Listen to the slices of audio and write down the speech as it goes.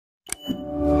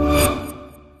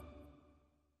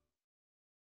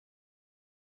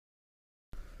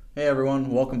Hey everyone,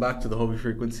 welcome back to the Hobby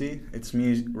Frequency. It's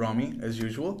me, Rami, as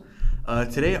usual.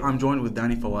 Today I'm joined with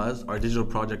Dany Fawaz, our digital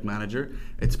project manager.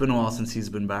 It's been a while since he's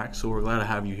been back, so we're glad to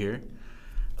have you here.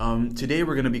 Today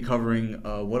we're going to be covering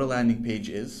what a landing page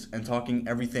is and talking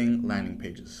everything landing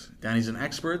pages. Danny's an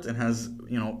expert and has,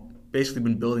 basically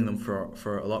been building them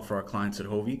for a lot for our clients at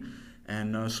Hovey.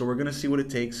 And so we're going to see what it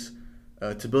takes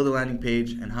to build a landing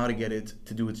page and how to get it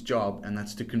to do its job, and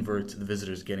that's to convert the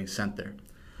visitors getting sent there.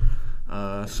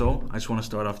 So I just want to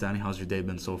start off, Danny. How's your day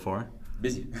been so far?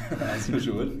 Busy, as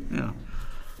usual. Yeah,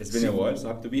 It's been a while, so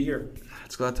happy to be here.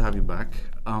 it's glad to have you back.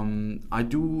 I'm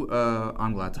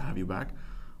glad to have you back.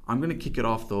 I'm gonna kick it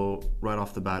off though, right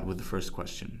off the bat with the first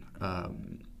question.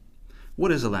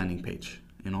 What is a landing page?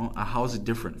 How is it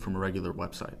different from a regular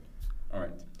website? All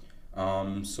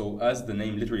right. So as the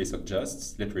name literally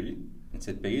suggests, literally, it's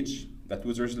a page that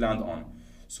users land on.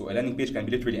 So a landing page can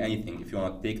be literally anything if you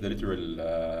want to take the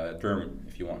literal term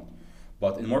if you want.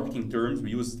 But in marketing terms,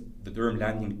 we use the term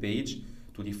landing page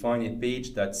to define a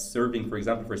page that's serving, for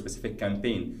example, for a specific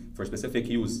campaign, for specific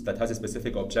use that has a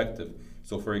specific objective.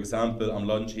 So for example, I'm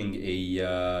launching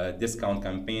a discount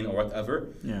campaign or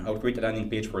whatever. Yeah. I would create a landing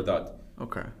page for that.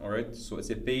 Okay. All right, so it's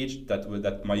a page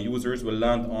that my users will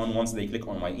land on once they click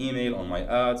on my email, on my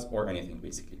ads, or anything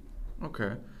basically.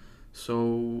 Okay.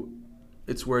 So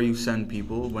it's where you send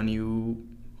people when you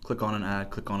click on an ad,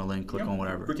 click on a link, click Yeah, on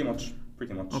whatever. Pretty much,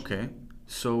 pretty much. Okay.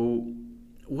 So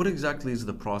what exactly is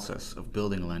the process of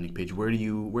building a landing page? Where do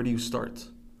you start?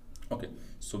 Okay,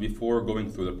 so before going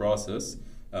through the process,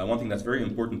 one thing that's very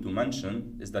important to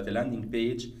mention is that a landing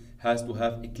page has to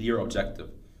have a clear objective.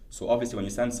 So obviously, when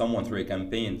you send someone through a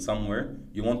campaign somewhere,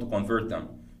 you want to convert them.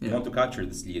 You Yeah. want to capture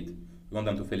this lead. You want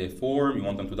them to fill a form. You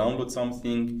want them to download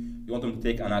something. You want them to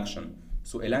take an action.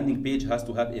 So a landing page has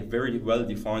to have a very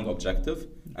well-defined objective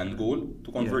and goal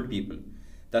to convert people.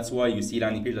 That's why you see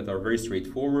landing pages that are very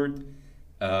straightforward,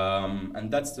 and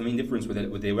that's the main difference with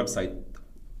a website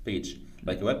page.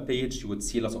 Like a web page, you would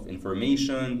see lots of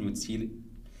information. You would see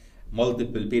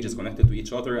multiple pages connected to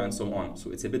each other and so on. So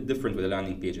it's a bit different with a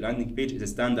landing page. A landing page is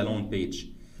a standalone page.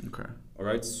 Okay. All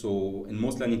right. So in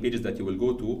most landing pages that you will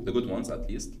go to, the good ones at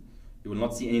least, you will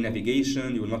not see any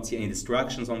navigation. You will not see any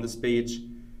distractions on this page.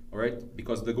 All right.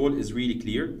 Because the goal is really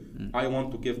clear. I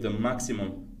want to give the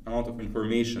maximum amount of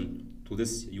information to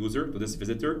this user, to this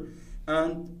visitor,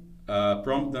 and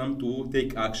prompt them to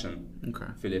take action,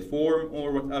 Okay. fill a form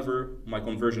or whatever my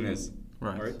conversion is.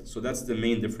 Right. All right. So that's the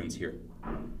main difference here.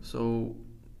 So,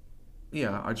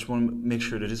 yeah, I just want to make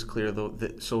sure that it's clear though.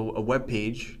 So, a web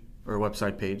page or a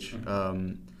website page,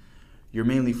 you're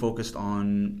mainly focused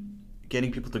on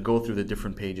getting people to go through the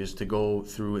different pages, to go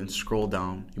through and scroll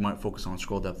down. You might focus on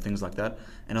scroll depth, things like that.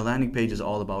 And a landing page is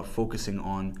all about focusing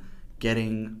on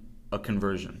getting a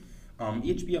conversion.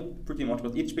 Yeah, pretty much,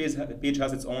 but each page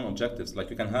has its own objectives. Like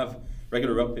you can have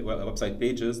regular website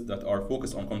pages that are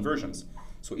focused on conversions.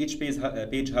 So each page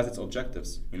has its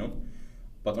objectives.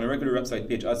 But on a regular website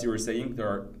page, as you were saying,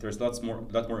 there's lot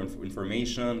more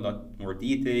information, lot more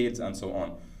details, and so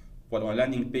on. But on a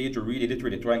landing page, you're really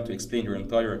literally trying to explain your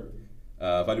entire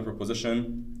value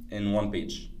proposition in one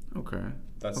page. Okay.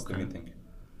 That's the Okay. main thing.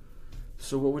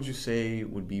 So, what would you say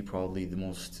would be probably the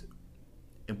most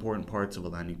important parts of a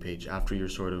landing page after you're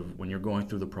when you're going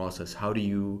through the process? How do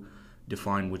you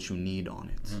define what you need on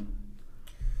it? Mhm.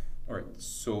 All right.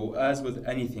 So as with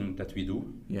anything that we do,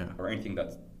 Yeah. or anything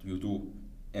that you do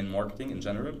in marketing in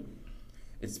general,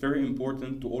 it's very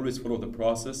important to always follow the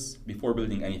process before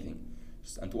building anything.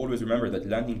 And to always remember that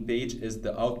landing page is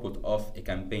the output of a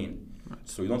campaign.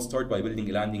 So you don't start by building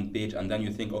a landing page and then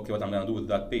you think, okay, what I'm going to do with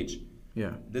that page.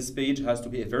 Yeah. This page has to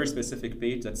be a very specific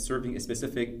page that's serving a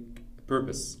specific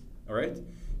purpose. All right?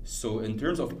 So in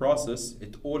terms of process,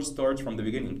 it all starts from the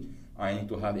beginning. I need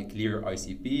to have a clear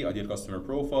ICP, ideal customer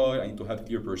profile. I need to have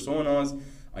clear personas.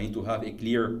 I need to have a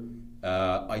clear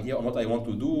idea on what I want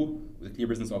to do, with clear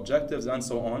business objectives, and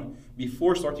so on,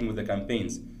 before starting with the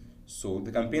campaigns. So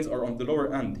the campaigns are on the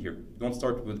lower end here. Don't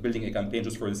start with building a campaign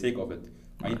just for the sake of it.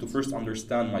 I need to first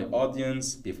understand my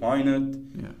audience, define it,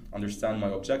 Yeah. understand my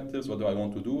objectives, what do I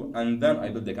want to do, and then I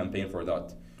build the campaign for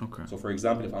that. Okay. So for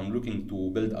example, if I'm looking to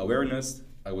build awareness,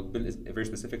 I would build a very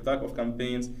specific type of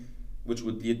campaigns, which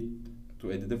would lead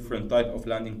to a different type of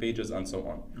landing pages and so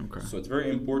on. Okay. So it's very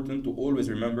important to always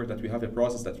remember that we have a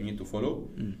process that we need to follow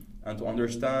and to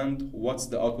understand what's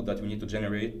the output that we need to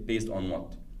generate based on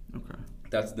what. Okay.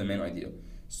 That's the main idea.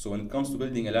 So when it comes to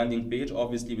building a landing page,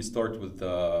 obviously we start with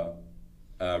the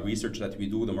research that we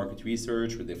do, the market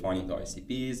research, with defining the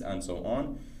ICPs and so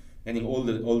on, getting all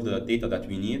the data that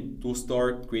we need to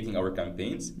start creating our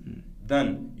campaigns.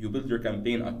 Then you build your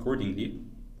campaign accordingly.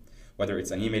 whether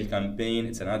it's an email campaign,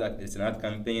 it's an ad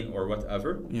campaign, or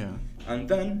whatever. Yeah. And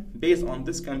then, based on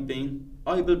this campaign,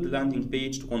 I build the landing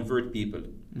page to convert people.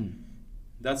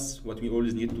 That's what we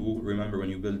always need to remember when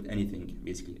you build anything,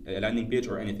 basically, a landing page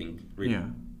or anything, really. Yeah.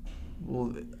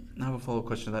 Well, I have a follow-up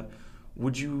question to that.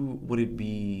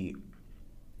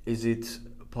 Is it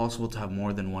possible to have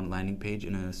more than one landing page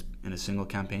in a single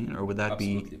campaign, or would that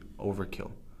Absolutely. be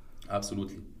overkill?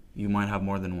 Absolutely. You might have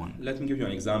more than one. Let me give you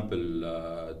an example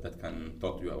that can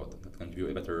talk to you about, that can give you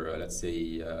a better, let's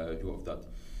say, view of that.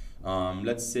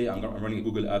 Let's say I'm running a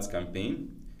Google Ads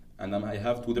campaign, and I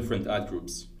have two different ad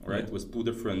groups, all right, with two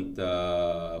different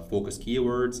focus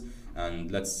keywords,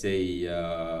 and let's say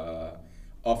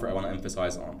offer I want to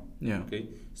emphasize on. Yeah. Okay.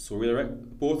 So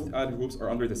both ad groups are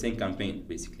under the same campaign,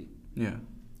 basically. Yeah.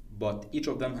 But each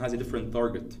of them has a different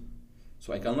target.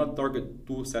 So I cannot target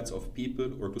two sets of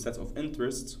people or two sets of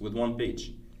interests with one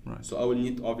page. Right. So I will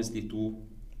need obviously to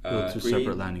Build two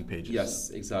separate landing pages. Yes,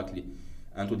 exactly.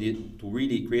 And to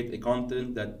really create a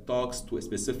content that talks to a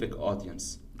specific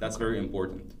audience. That's very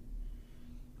important.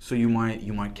 So you might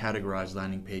categorize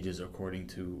landing pages according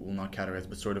to, well, not categorize,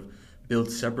 but sort of build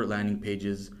separate landing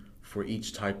pages for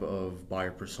each type of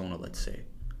buyer persona, let's say.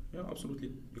 Yeah,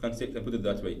 absolutely. You can put it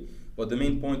that way. But the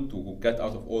main point to get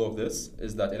out of all of this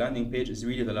is that a landing page is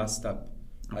really the last step.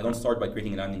 Okay. I don't start by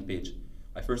creating a landing page.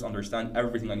 I first understand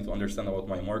everything I need to understand about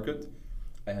my market.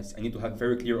 I need to have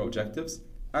very clear objectives,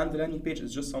 and the landing page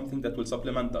is just something that will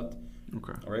supplement that.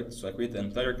 Okay. All right. So I create an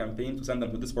entire campaign to send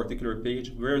them to this particular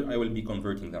page where I will be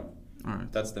converting them. All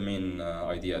right. That's the main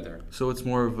idea there. So it's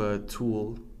more of a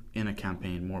tool in a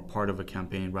campaign, more part of a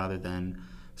campaign, rather than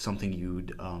something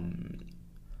you'd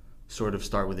sort of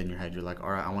start within your head. You're like,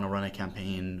 all right, I want to run a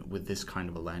campaign with this kind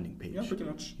of a landing page. Yeah, pretty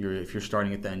much. If you're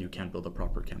starting it then, you can't build a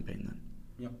proper campaign then.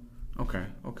 Yeah.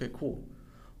 Okay, cool.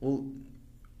 Well,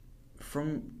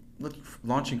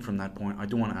 launching from that point, I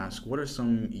do want to ask, what are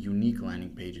some unique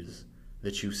landing pages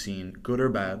that you've seen, good or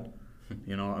bad?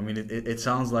 You know, I mean, it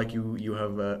sounds like you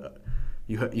have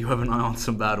an eye on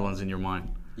some bad ones in your mind.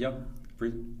 Yeah,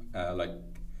 like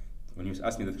when you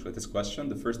asked me this question,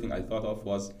 the first thing I thought of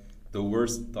was the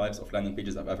worst types of landing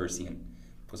pages I've ever seen.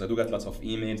 Because I do get lots of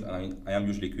emails, and I am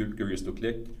usually curious to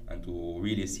click and to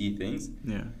really see things.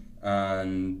 Yeah.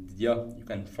 And yeah, you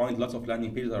can find lots of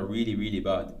landing pages that are really, really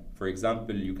bad. For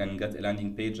example, you can get a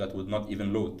landing page that would not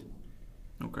even load.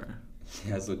 Okay.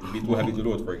 Yeah, so it would be too heavy to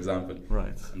load, for example.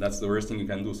 Right. And that's the worst thing you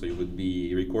can do. So you would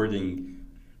be recording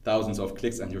thousands of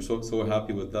clicks, and you're so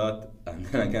happy with that, and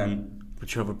then again.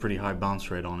 But you have a pretty high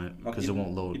bounce rate on it because it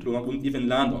won't load. People won't even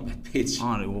land on that page. It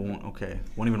won't. Okay.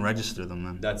 Won't even register them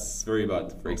then. That's very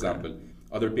bad. For example,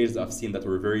 other pages I've seen that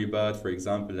were very bad. For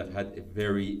example, that had a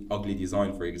very ugly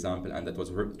design. For example, and that was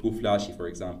too flashy. For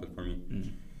example, for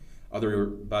me. Other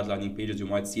bad landing pages, you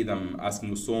might see them asking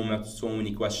you so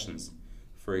many questions.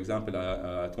 For example,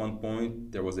 at one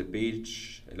point there was a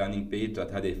landing page that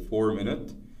had a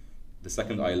 4-minute. The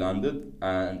second I landed,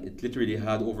 and it literally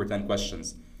had over 10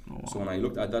 questions. Oh, wow. So when I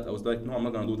looked at that, I was like, no, I'm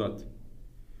not going to do that.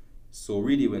 So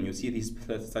really, when you see these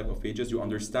type of pages, you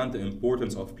understand the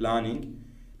importance of planning,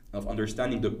 of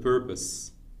understanding the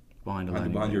purpose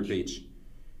behind your page.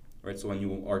 Right? So when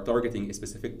you are targeting a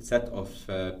specific set of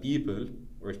people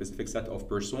or a specific set of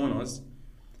personas,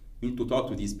 you need to talk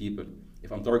to these people.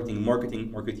 If I'm targeting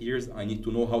marketeers, I need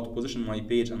to know how to position my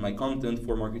page and my content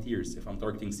for marketeers. If I'm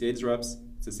targeting sales reps,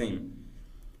 it's the same.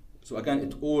 So again,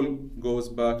 it all goes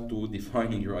back to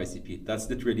defining your ICP. That's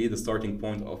literally the starting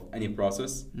point of any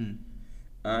process,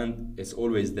 and it's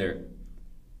always there.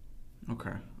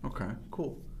 Okay,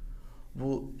 cool.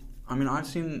 Well, I mean, I've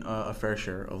seen a fair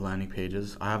share of landing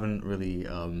pages. I haven't really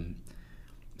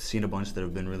seen a bunch that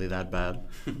have been really that bad.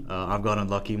 I've gotten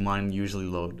lucky. Mine usually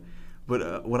load.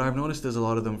 But what I've noticed is a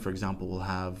lot of them, for example, will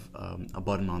have a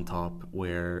button on top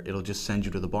where it'll just send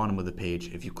you to the bottom of the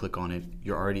page. If you click on it,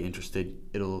 you're already interested.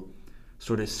 It'll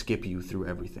sort of skip you through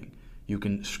everything. You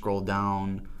can scroll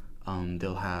down.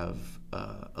 They'll have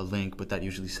a link, but that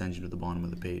usually sends you to the bottom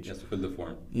of the page. Just to fill the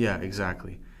form. Yeah,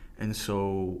 exactly. And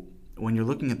so when you're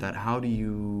looking at that, how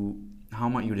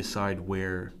might you decide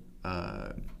where?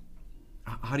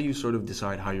 How do you sort of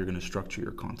decide how you're going to structure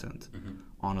your content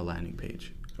on a landing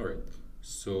page? All right.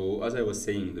 So as I was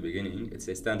saying in the beginning, it's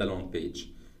a standalone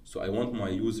page. So I want my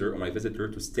user or my visitor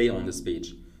to stay on this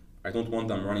page. I don't want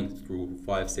them running through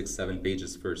 5, 6, 7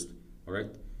 pages first. All right.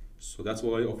 So that's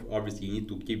why obviously you need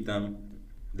to keep them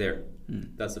there.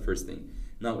 That's the first thing.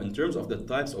 Now, in terms of the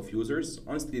types of users,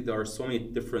 honestly, there are so many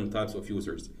different types of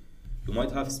users. You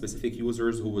might have specific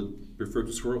users who would prefer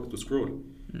to scroll.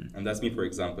 And that's me, for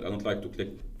example. I don't like to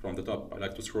click from the top. I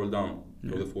like to scroll down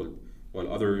by default.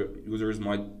 while other users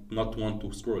might not want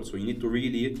to scroll. So you need to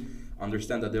really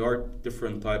understand that there are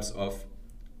different types of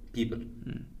people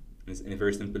in a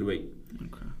very simple way.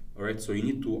 Okay. All right, so you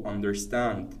need to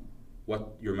understand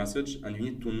what your message, and you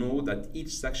need to know that each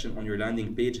section on your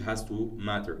landing page has to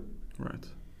matter. Right.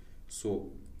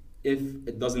 So if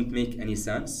it doesn't make any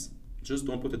sense, just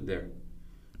don't put it there.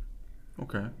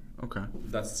 Okay. Okay.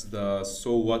 That's the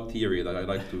so what theory that I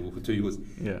like to use.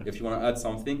 Yeah. If you want to add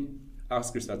something,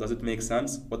 ask yourself, does it make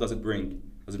sense? What does it bring?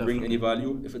 Does it bring Definitely. any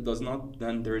value? If it does not,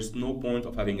 then there is no point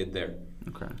of having it there.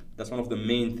 Okay. That's one of the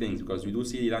main things, because we do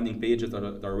see landing pages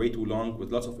that are way too long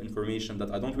with lots of information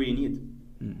that I don't really need.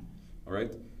 All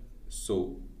right?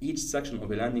 So each section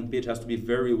of a landing page has to be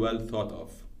very well thought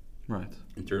of. Right.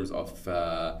 In terms of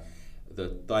the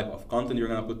type of content you're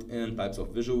going to put in, types of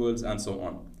visuals, and so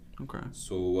on. Okay.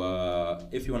 So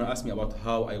if you want to ask me about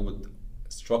how I would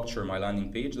structure my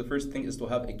landing page, the first thing is to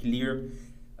have a clear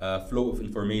flow of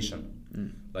information.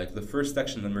 Like the first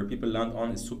section where people land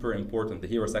on is super important, the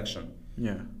hero section.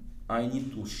 Yeah. I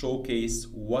need to showcase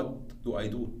what do I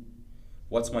do?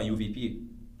 What's my UVP?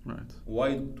 Right.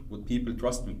 Why would people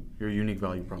trust me? Your unique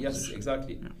value proposition. Yes,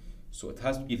 exactly. Yeah. So it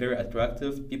has to be very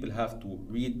attractive. People have to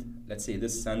read, let's say,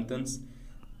 this sentence,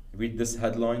 read this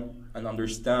headline, and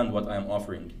understand what I am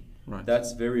offering. Right.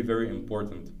 That's very, very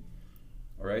important.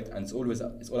 All right, and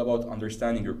it's all about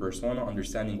understanding your persona,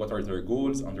 understanding what are their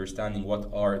goals, understanding what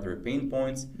are their pain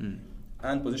points,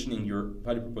 and positioning your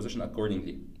value proposition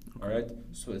accordingly. All right,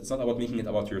 so it's not about making it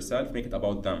about yourself, make it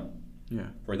about them. Yeah.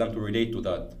 For them to relate to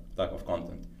that type of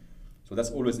content. So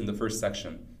that's always in the first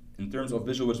section. In terms of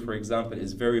visuals, for example,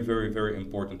 it's very, very, very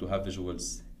important to have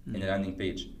visuals in a landing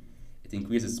page. It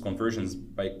increases conversions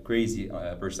by crazy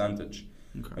percentage.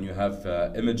 Okay. When you have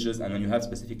images and when you have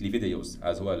specifically videos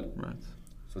as well. Right.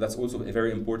 So that's also a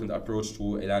very important approach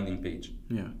to a landing page.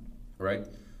 Yeah. Right?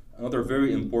 Another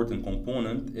very important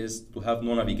component is to have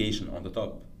no navigation on the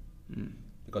top.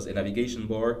 Because a navigation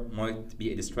bar might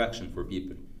be a distraction for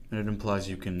people. And it implies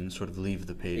you can sort of leave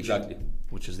the page. Exactly.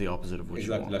 Which is the opposite of what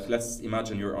you want. Like let's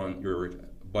imagine you're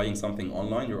buying something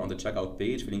online, you're on the checkout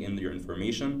page, filling in your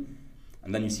information,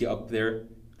 and then you see up there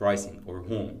pricing or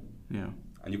home. Yeah.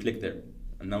 And you click there,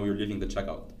 and now you're leaving the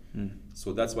checkout.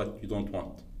 So that's what you don't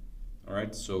want. All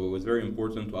right, so it's very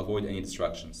important to avoid any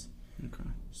distractions. Okay.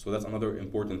 So that's another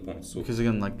important point. So because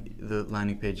again, like the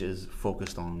landing page is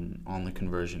focused on the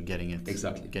conversion, getting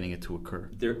it to occur.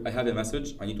 There, I have a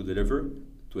message I need to deliver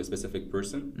to a specific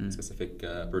person, specific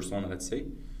persona, let's say,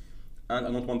 and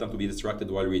I don't want them to be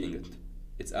distracted while reading it.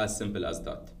 It's as simple as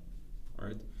that. All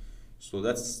right. So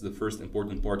that's the first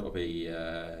important part of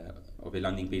a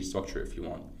landing page structure, if you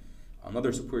want.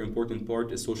 Another super important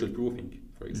part is social proofing,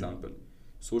 for example.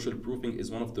 Social proofing is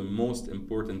one of the most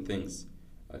important things.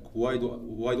 Like, why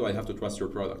do I have to trust your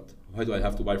product? Why do I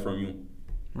have to buy from you?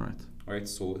 Right. All right.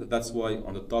 So that's why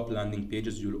on the top landing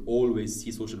pages you'll always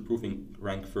see social proofing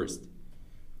rank first.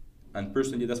 And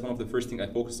personally, that's one of the first things I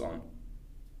focus on.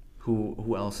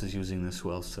 Who else is using this?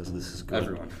 Who else says this is good?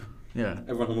 Everyone. Yeah.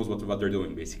 Everyone who knows what they're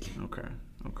doing, basically. Okay.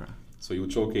 Okay. So you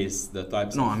would showcase the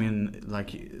types. No, I mean, like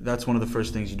that's one of the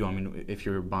first things you do. I mean, if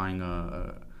you're buying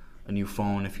a new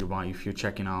phone, if you're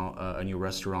checking out a new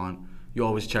restaurant, you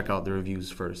always check out the reviews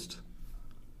first.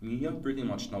 Yeah, pretty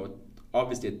much. Now,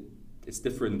 obviously, it's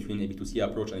different between a B2C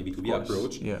approach and a B2B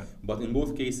approach. Yeah. But in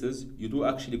both cases, you do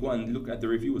actually go and look at the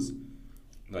reviews.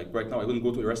 Like right now, I wouldn't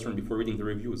go to a restaurant before reading the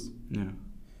reviews. Yeah.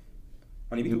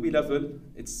 On a B2B level,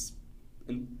 it's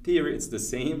in theory it's the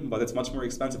same, but it's much more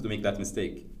expensive to make that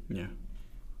mistake. Yeah.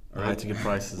 The All high right? ticket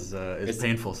price is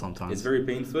painful sometimes. It's very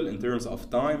painful in terms of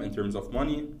time, in terms of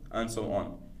money, and so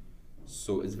on.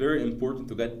 So it's very important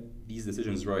to get these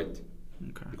decisions right.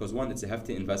 Okay. Because one, it's a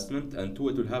hefty investment, and two,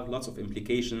 it will have lots of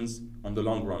implications on the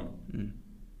long run.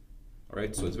 All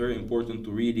right, so it's very important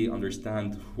to really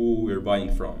understand who we're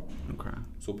buying from. Okay.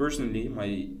 So personally,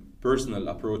 my personal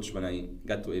approach when I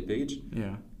get to a page,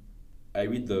 Yeah. I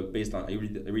read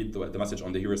the message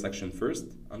on the hero section first,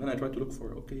 and then I try to look for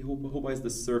who buys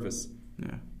this service.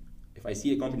 Yeah. If I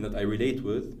see a company that I relate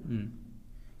with,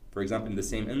 for example, in the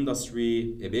same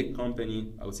industry, a big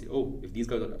company, I would say,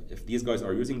 if these guys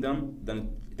are using them, then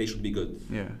they should be good.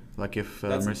 Yeah. Like if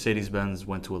That's- Mercedes-Benz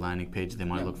went to a landing page, they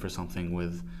might look for something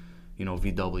with,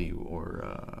 VW or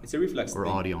It's a reflex or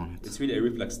thing. Audi on it. It's really a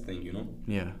reflex thing,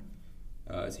 Yeah.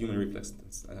 It's a human reflex.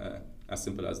 It's as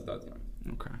simple as that.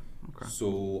 Yeah. Okay. Okay.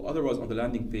 So otherwise, on the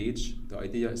landing page, the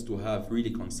idea is to have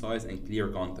really concise and clear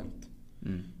content.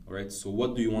 All right. So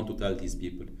what do you want to tell these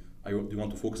people? Do you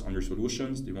want to focus on your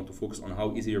solutions? Do you want to focus on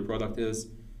how easy your product is?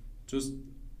 Just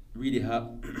really have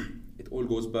it all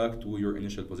goes back to your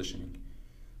initial positioning.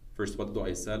 First, what do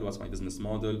I sell? What's my business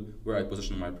model? Where I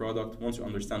position my product? Once you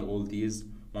understand all these,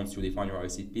 once you define your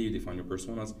ICP, you define your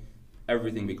personas,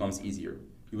 everything becomes easier.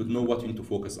 You would know what you need to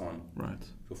focus on. Right.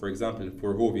 So for example,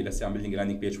 for Hovi, let's say I'm building a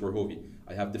landing page for Hovi.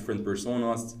 I have different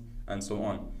personas and so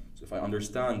on. So if I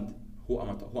understand who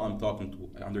I'm talking to,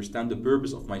 I understand the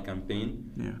purpose of my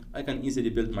campaign, I can easily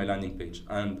build my landing page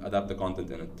and adapt the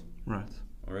content in it. Right.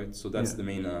 All right. So that's the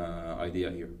main idea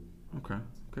here. Okay.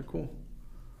 Okay. Cool.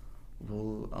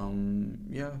 Well,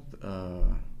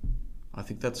 I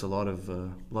think that's a lot of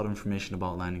information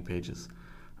about landing pages.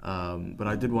 But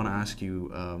I did want to ask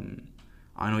you.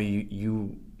 I know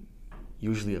you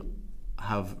usually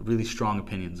have really strong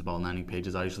opinions about landing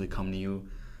pages. I usually come to you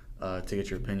to get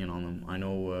your opinion on them. I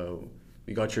know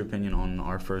we got your opinion on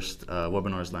our first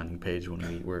webinars landing page when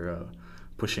we were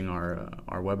pushing our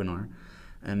webinar.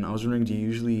 And I was wondering, do you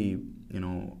usually, do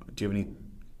you have any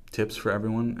tips for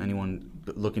everyone? Anyone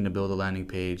looking to build a landing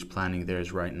page, planning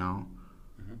theirs right now?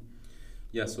 Mm-hmm.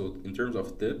 Yeah, so in terms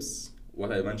of tips,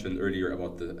 what I mentioned earlier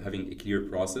about having a clear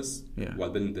process while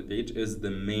building the page is the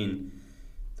main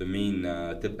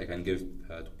tip I can give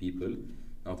to people.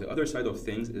 Now, the other side of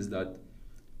things is that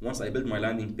once I build my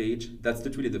landing page, that's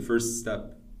literally the first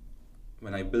step.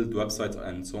 When I build websites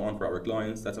and so on for our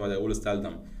clients, that's what I always tell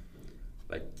them.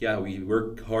 Like, yeah, we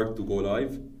work hard to go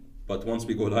live, but once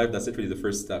we go live, that's literally the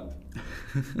first step.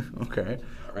 Okay.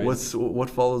 Right? What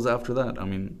follows after that? I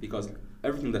mean, because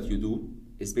everything that you do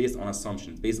is based on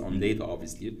assumptions, based on data,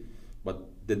 obviously, but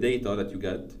the data that you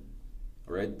get,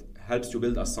 right, helps you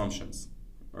build assumptions,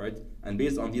 right? And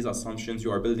based on these assumptions,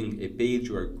 you are building a page,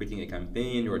 you are creating a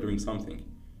campaign, you are doing something.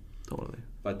 Totally.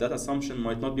 But that assumption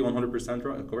might not be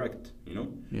 100% correct,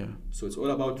 Yeah. So it's all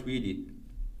about really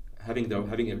having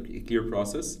a clear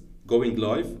process, going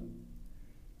live,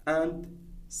 and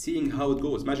seeing how it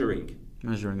goes, measuring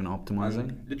and optimizing.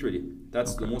 And literally,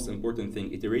 that's the most important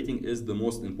thing. Iterating is the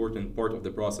most important part of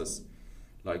the process.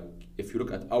 Like, if you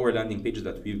look at our landing pages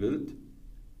that we built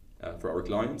for our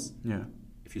clients,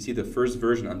 if you see the first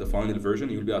version and the final version,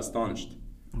 you'll be astonished.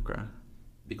 Okay.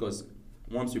 Because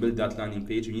once you build that landing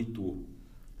page, you need to...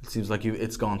 It seems like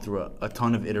it's gone through a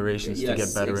ton of iterations to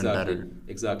get better and better.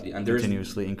 Exactly. And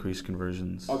continuously increase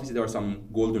conversions. Obviously, there are some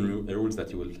golden rules that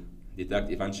you will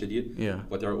detect eventually. Yeah.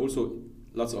 But there are also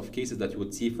lots of cases that you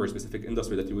would see for a specific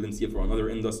industry that you wouldn't see for another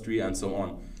industry, and so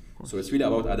on. So it's really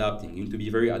about adapting. You need to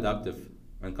be very adaptive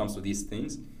when it comes to these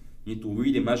things. You need to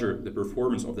really measure the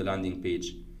performance of the landing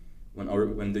page.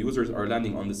 When the users are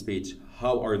landing on this page,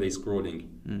 how are they scrolling?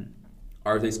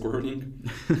 Are they scrolling?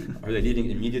 Are they leaving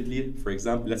immediately? For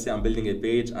example, let's say I'm building a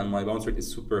page and my bounce rate is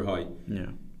super high. Yeah.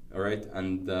 All right,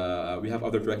 and we have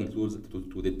other tracking tools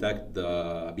to detect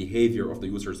the behavior of the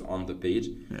users on the page.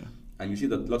 Yeah. And you see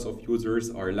that lots of users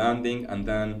are landing and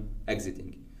then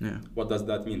exiting. Yeah. What does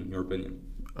that mean, in your opinion?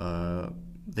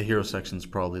 The hero section is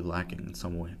probably lacking in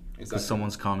some way. Because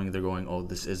someone's coming, they're going, oh,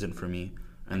 this isn't for me,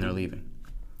 and they're leaving.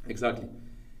 Exactly.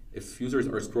 If users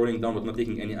are scrolling down but not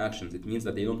taking any actions, it means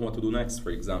that they don't know what to do next, for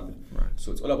example. Right.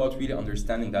 So it's all about really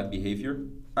understanding that behavior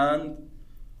and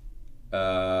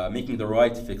making the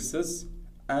right fixes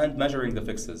and measuring the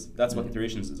fixes. That's what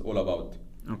iterations is all about.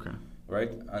 Okay.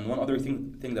 Right? And one other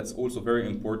thing that's also very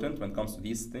important when it comes to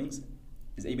these things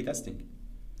is A/B testing.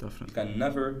 Definitely. You can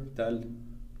never tell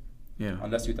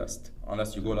unless you test,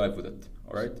 unless you go live with it.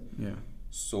 All right? Yeah.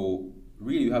 So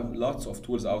really, you have lots of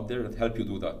tools out there that help you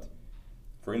do that.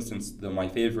 For instance, my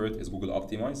favorite is Google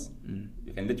Optimize.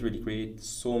 You can literally create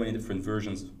so many different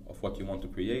versions of what you want to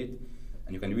create,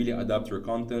 and you can really adapt your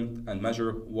content and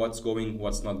measure what's going,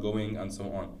 what's not going, and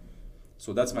so on.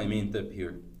 So that's my main tip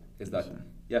here, is that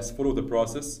yes, follow the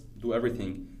process, do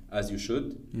everything as you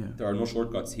should. Yeah. There are no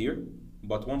shortcuts here,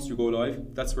 but once you go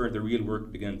live, that's where the real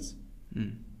work begins.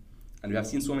 And we have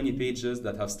seen so many pages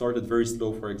that have started very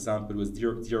slow, for example, with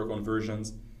zero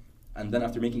conversions, and then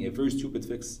after making a very stupid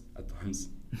fix at times,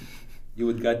 you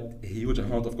would get a huge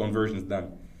amount of conversions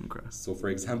done. Okay. So for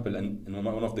example, in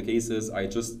one of the cases, I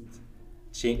just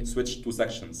switched 2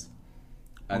 sections,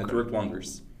 and it worked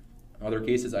wonders. In other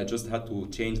cases, I just had to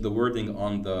change the wording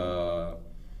on the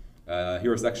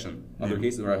hero section. Other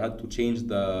cases where I had to change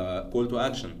the call to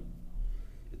action.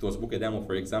 It was book a demo,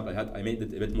 for example. I made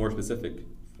it a bit more specific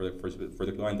for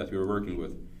the client that we were working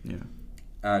with. Yeah.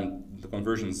 And the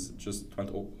conversions just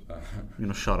went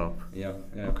shut up. Yeah.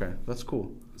 Okay, that's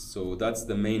cool. So that's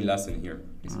the main lesson here.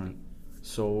 Right.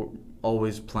 So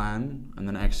always plan and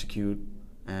then execute,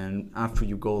 and after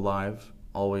you go live,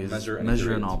 always measure and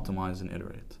optimize and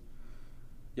iterate.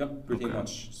 Yeah, pretty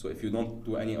much. So if you don't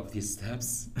do any of these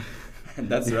steps,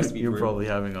 that's a recipe. You're probably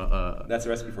having that's a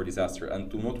recipe for disaster. And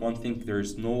to note one thing,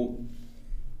 there's no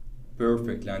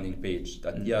perfect landing page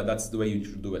that that's the way you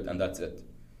should do it and that's it.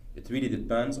 It really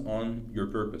depends on your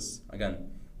purpose.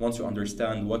 Again, once you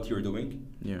understand what you're doing,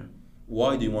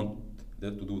 why do you want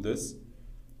to do this,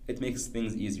 it makes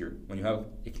things easier when you have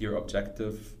a clear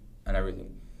objective and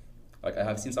everything. Like I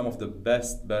have seen some of the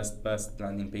best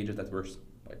landing pages that were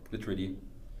like literally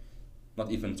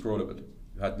not even scrollable.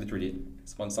 You had literally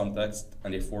some text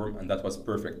and a form, and that was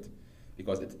perfect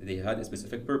because they had a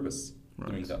specific purpose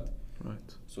doing that. Right.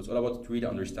 So it's all about really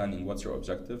understanding what's your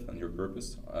objective and your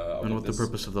purpose. And what the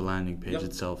purpose of the landing page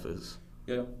itself is.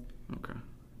 Yeah. Okay.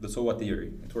 The so what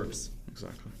theory. It works.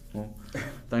 Exactly. Well,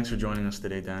 thanks for joining us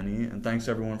today, Dany, and thanks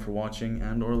everyone for watching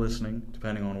and or listening,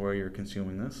 depending on where you're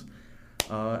consuming this.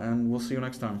 And we'll see you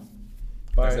next time.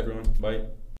 Bye. Thanks everyone. Bye.